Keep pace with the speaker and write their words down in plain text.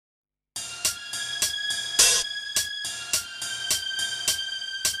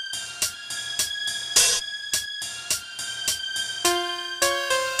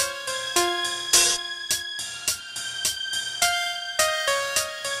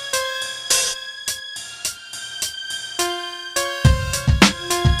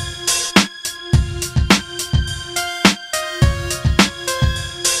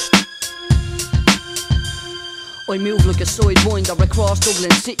I move like a sidewinder across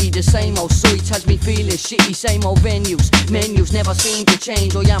Dublin City. The same old sights has me feeling shitty. Same old venues, menus never seem to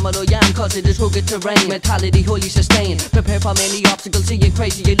change. I am what I am cause it is rugged terrain. Mentality highly sustained, prepare for many obstacles. Seeing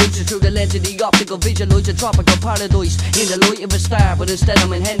crazy illusions through the lens of the optical. Visualise a tropical paradise in the light of a star. But instead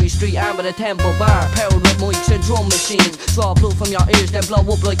I'm in Henry Street armed with a tempo bar, powered with mics and drum machines. Draw blood from your ears then blow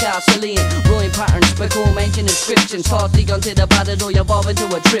up like gasoline. Rhyme patterns become ancient inscriptions. Thoughts dig onto the battered I evolve into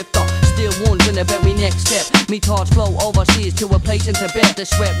a drifter. Still wondering about me next step. Me thoughts flow overseas to a place in Tibet. The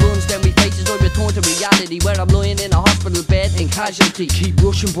sweat runs down me faces. I return to reality where I'm lying in a hospital bed in casualty. Keep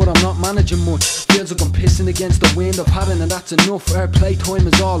rushing but I'm not managing much. Feels like I'm pissing against the wind. I've had it and that's enough. Our playtime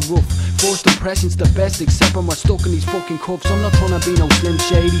is all rough. First impression's the best except when we're stuck in these fucking cuffs. I'm not trying to be no Slim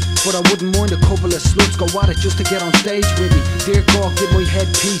Shady, but I wouldn't mind a couple of sluts go at it just to get on stage with me. Dear God, give my head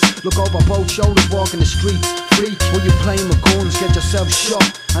peace. Look over both shoulders walking the streets. Freak, will you playing with guns, get yourself shot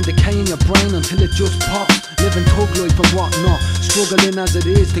and decay in your brain until it just pops. Living thug life and whatnot, struggling as it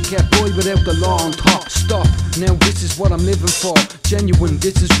is to get by without the law on top. Stop, now this is what I'm living for. Genuine,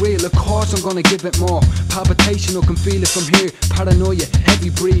 this is real, of course I'm gonna give it more. Palpitation, I can feel it from here. Paranoia, heavy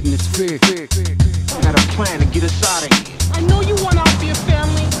breathing, it's fear. Got a plan to get us out of here. I know you want out for your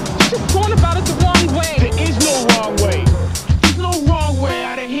family. You're just going about it the wrong way. There is no wrong way. There's no wrong way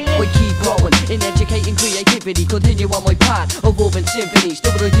out of here. We keep growing in educating creativity. Continue on my path of woven symphonies.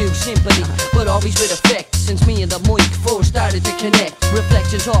 Symphony, but always with effect. Since me and the mic first started to connect.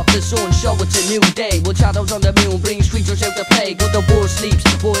 Reflections off the sun show it's a new day. With shadows on the moon brings creatures out to play. But the world sleeps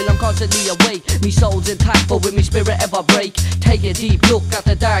while I'm constantly awake. Me soul's intact but with me spirit ever break. Take a deep look at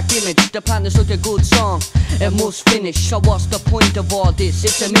the dark image. The plan is such a good song, it must finish. So what's the point of all this?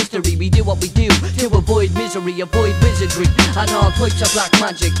 It's a mystery. We do what we do to avoid misery, avoid wizardry and all types of black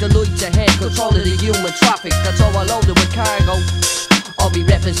magic. The lights ahead, control of the human traffic. That's all I loaded with cargo. All we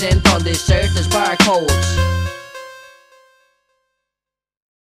represent on this earth is barcodes.